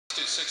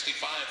to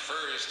 65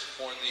 first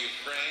for the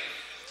Ukraine.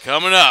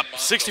 Coming up,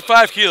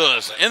 65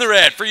 kilos in the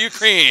red for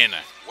Ukraine.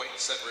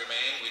 Weights that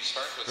remain, we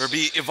start with There will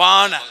be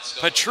Ivan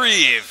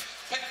Petriv.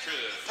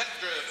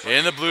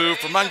 In the blue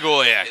for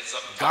Mongolia,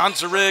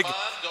 Ganzorig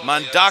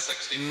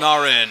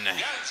Mandakhnaran.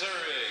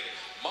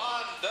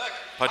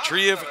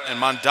 Petriv and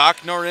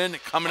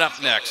Mandakhnaran coming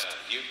up next.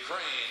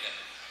 Ukraine,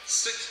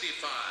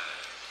 65.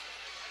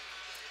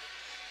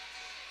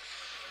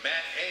 Mat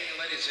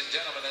A, ladies and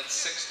gentlemen, at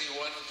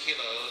 61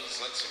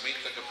 kilos. Let's meet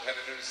the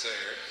competitors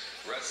there.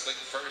 Wrestling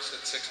first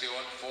at 61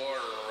 for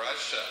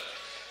Russia,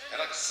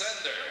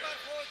 Alexander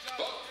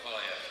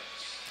Bokmayev.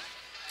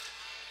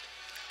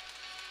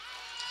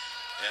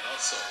 And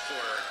also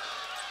for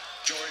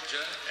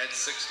Georgia at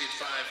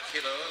 65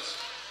 kilos,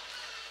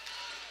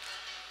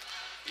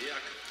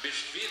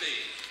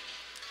 Yakbishvili,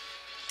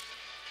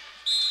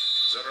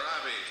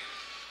 Zarabi,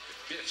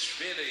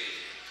 Bishvili.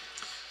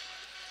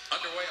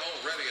 Underway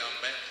already on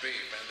Mat B,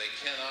 man, they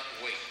cannot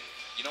wait.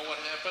 You know what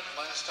happened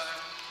last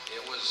time?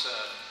 It was,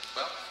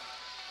 well,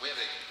 we had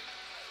a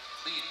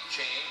lead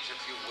change,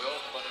 if you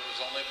will, but it was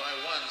only by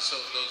one, so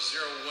it goes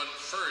 0-1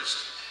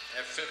 first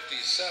at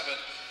 57,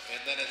 and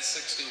then at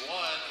 61,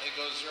 it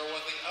goes 0-1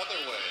 the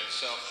other way.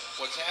 So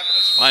what's happened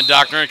is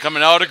Mandakhnaran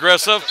coming out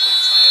aggressive.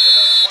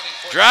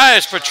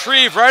 Drives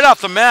Petriv right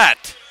off the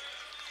mat.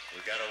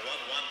 We got a 1-1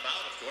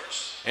 bout, of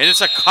course. And it's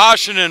a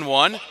caution in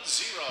one.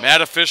 Mat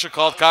official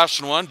called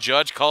caution one.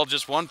 Judge called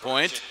just 1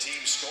 point.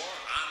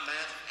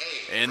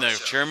 And the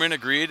chairman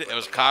agreed it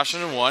was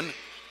caution in one.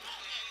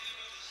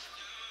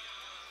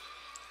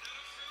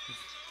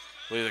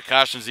 I believe the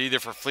caution is either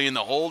for fleeing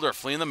the hold or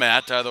fleeing the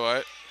mat. Either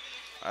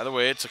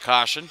way, it's a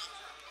caution.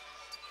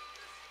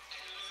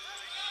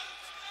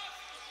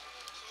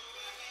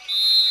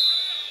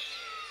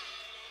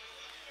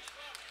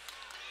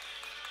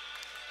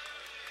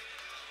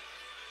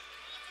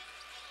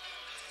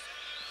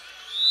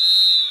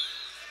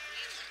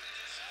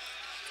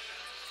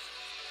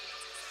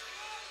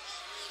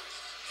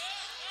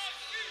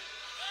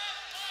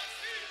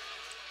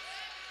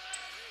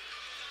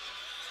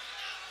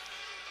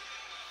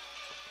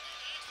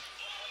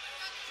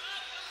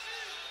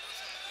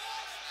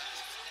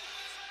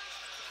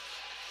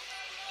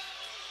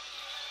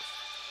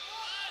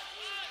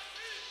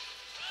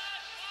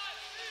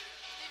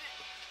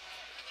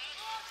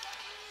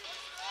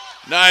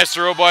 Nice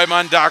throw by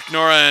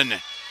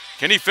Mandakhnaran.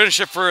 Can he finish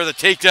it for the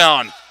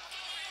takedown?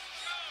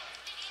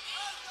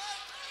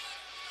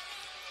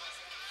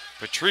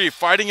 Petriv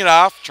fighting it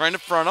off, trying to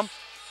front him.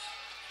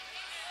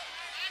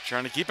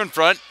 Trying to keep in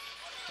front.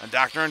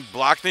 Mandakhnaran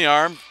blocked the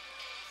arm.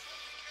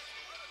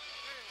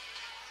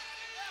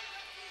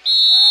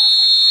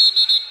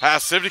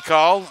 Passivity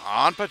call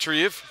on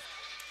Petriv.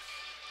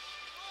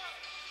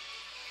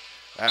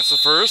 That's the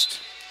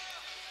first.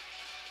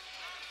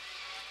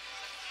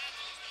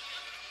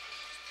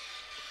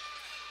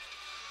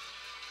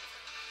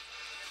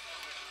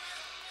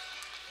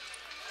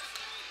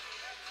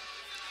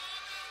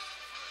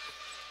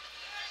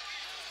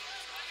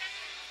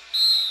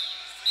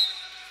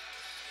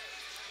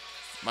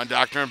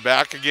 Mandakhnaran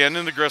back again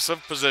in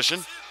aggressive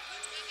position.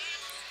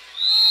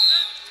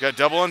 Got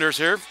double unders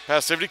here.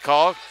 Passivity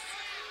call.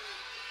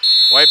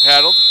 White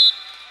paddled.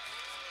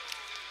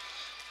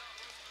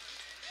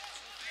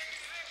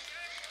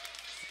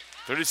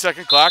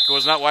 "30-second clock. It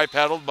was not white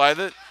paddled by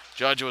the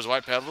judge. It was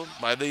white paddled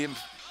by the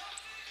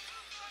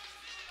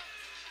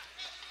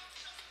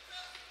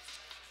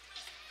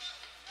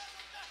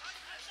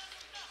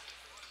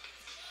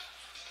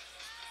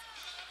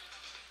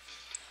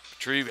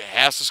Petriv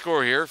has to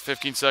score here.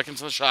 15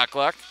 seconds on the shot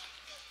clock.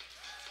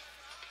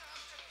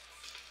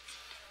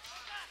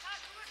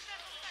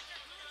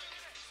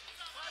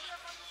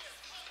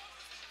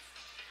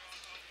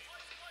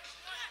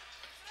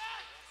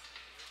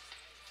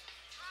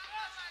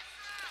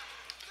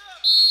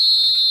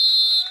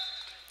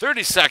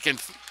 "30-second.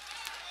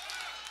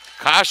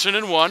 Caution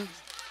in one.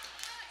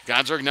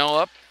 Ganzorig now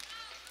up.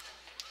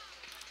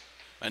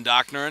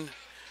 Mandakhnaran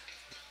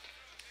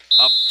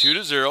up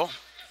 2-0.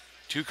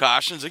 2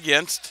 cautions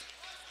against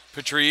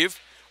Petriv.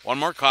 1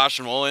 more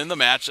caution will end the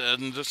match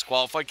and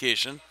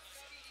disqualification.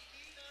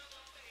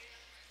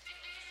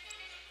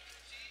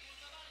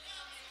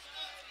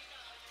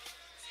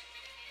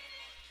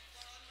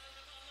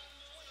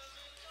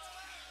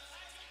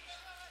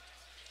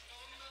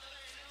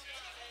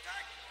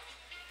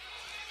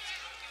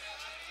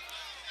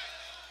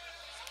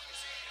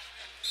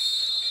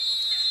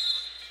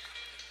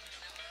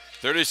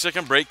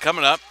 "30-second break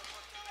coming up.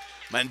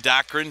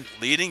 Mandakhnaran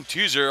leading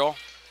 2-0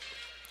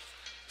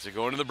 as they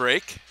go into the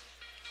break.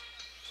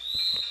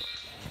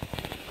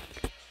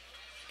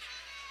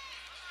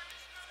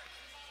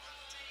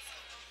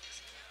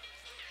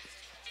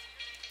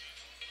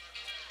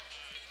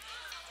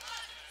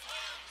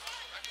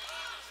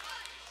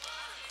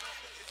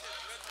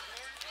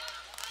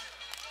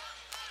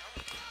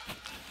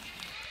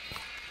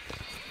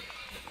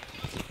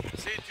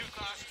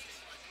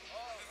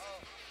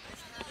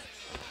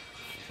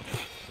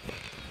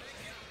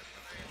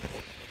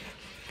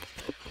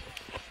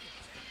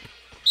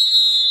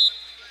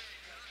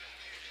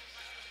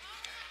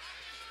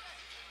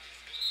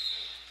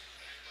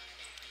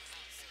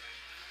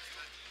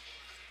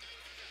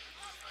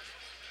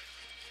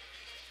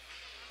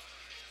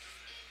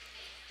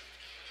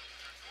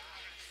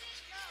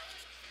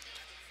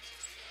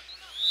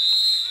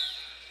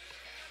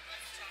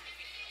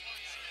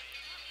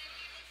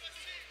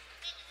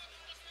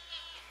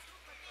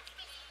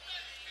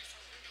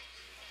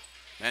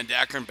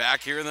 Mandakhnaran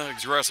back here in the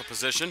aggressive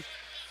position.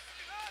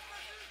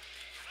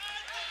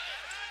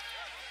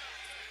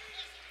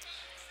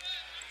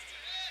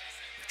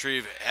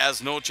 Petriv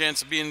has no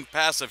chance of being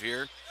passive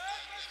here.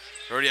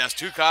 He already has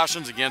 2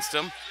 cautions against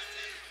him.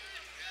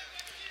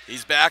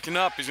 He's backing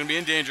up. He's going to be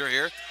in danger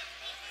here.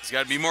 He's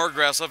got to be more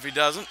aggressive if he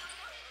doesn't.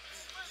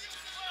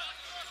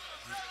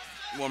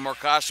 1 more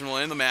caution will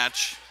end the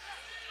match.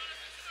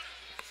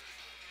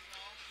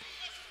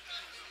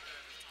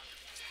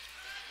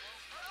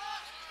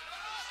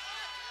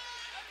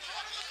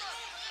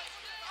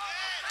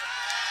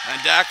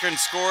 Mandakhnaran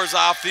scores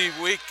off the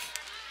weak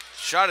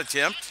shot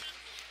attempt.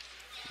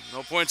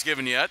 No points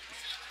given yet.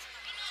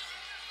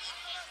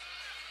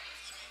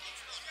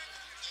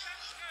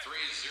 3-0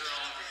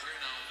 over here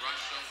now.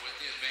 Russia with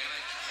the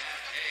advantage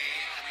at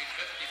A,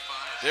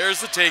 3:55.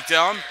 There's the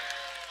takedown.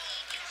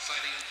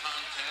 Exciting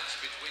contest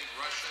between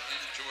Russia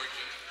and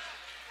Georgia.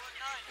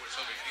 Of course,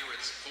 over here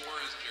it's 4-0.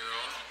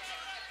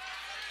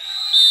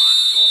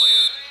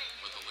 Mongolia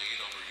with the lead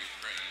over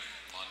Ukraine.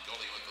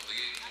 Mongolia with the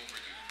lead over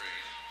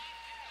Ukraine.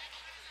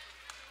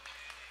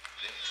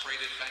 They've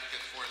traded back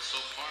and forth so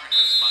far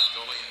as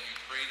Mongolia and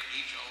Ukraine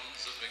each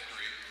owns a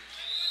victory.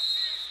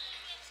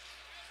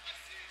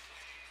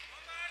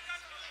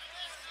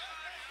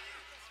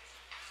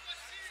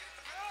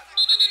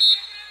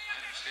 I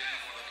understand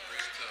one of the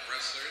great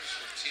wrestlers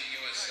for Team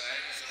USA.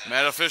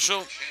 Mat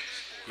official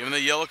giving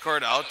the yellow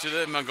card out to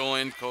the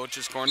Mongolian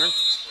coach's corner.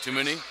 Too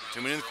many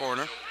in the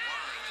corner. Joe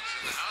Warren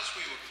is in the house.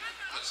 We would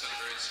send a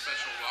very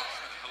special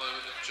welcome and hello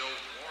to Joe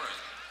Warren,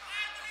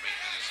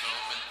 making his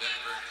home in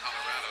Denver,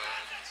 Colorado.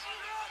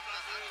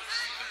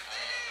 See him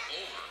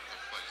all over the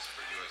place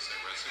for USA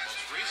Wrestling.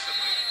 Most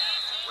recently,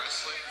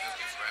 wrestling at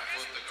the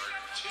Grapple at the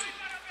Garden 2. Team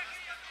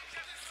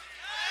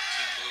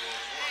Blue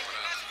 04. What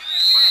a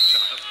fun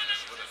job.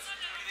 What a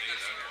day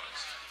that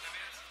was.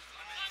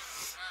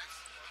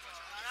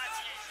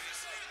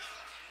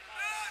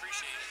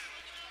 Appreciate it.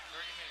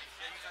 30 minutes.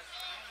 Yeah, you guys.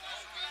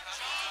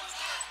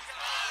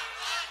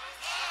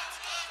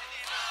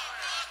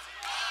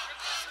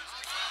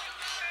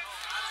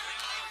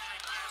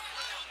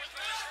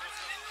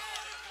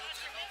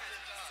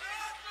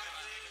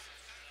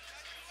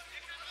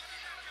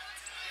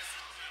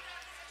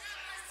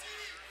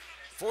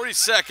 40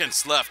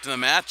 seconds left in the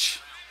match.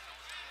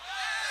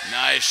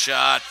 Nice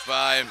shot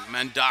by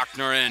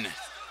Mandakhnaran.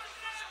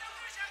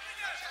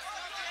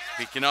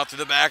 Peeking out to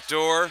the back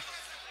door.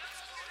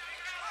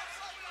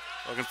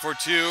 Looking for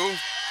 2,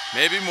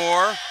 maybe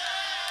more.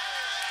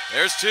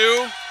 There's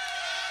 2.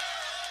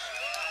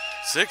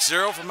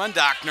 6-0 for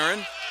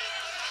Mandakhnaran.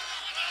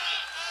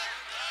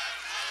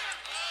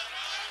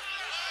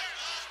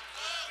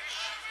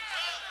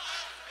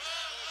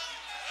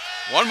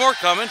 One more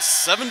coming,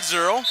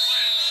 7-0.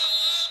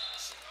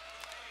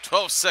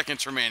 12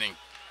 seconds remaining.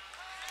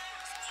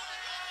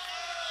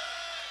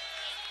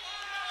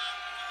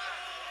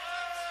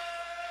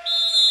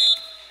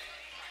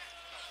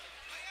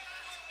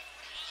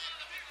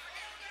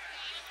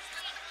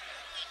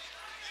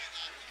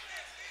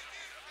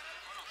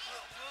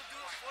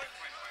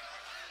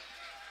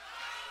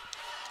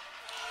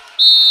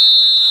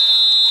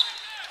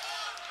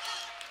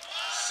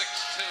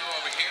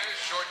 Over here,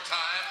 short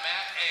time match.